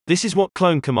This is what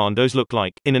clone commandos look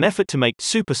like. In an effort to make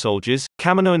super soldiers,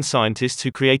 Kaminoan scientists who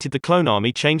created the clone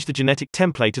army changed the genetic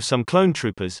template of some clone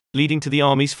troopers, leading to the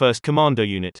army's first commando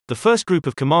unit. The first group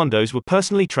of commandos were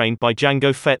personally trained by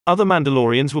Jango Fett. Other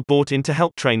Mandalorians were brought in to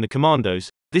help train the commandos.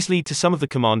 This led to some of the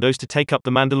commandos to take up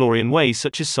the Mandalorian ways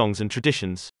such as songs and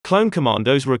traditions. Clone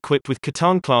commandos were equipped with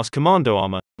Khatan-class commando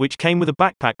armor, which came with a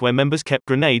backpack where members kept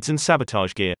grenades and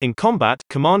sabotage gear. In combat,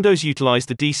 commandos utilized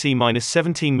the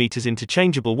DC-17 meters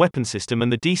interchangeable weapon system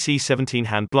and the DC-17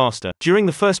 hand blaster. During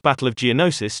the first Battle of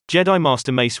Geonosis, Jedi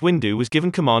Master Mace Windu was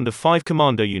given command of 5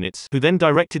 commando units, who then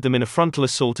directed them in a frontal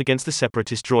assault against the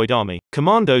Separatist droid army.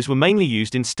 Commandos were mainly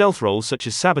used in stealth roles such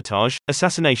as sabotage,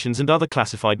 assassinations and other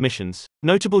classified missions.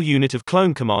 Notable unit of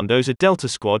clone commandos are Delta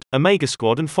Squad, Omega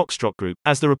Squad and Foxtrot Group.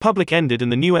 As the Republic ended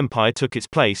and the new Empire took its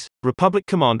place, Republic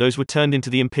commandos were turned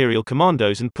into the Imperial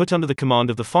Commandos and put under the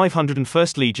command of the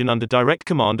 501st Legion under direct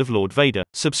command of Lord Vader.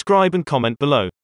 Subscribe and comment below.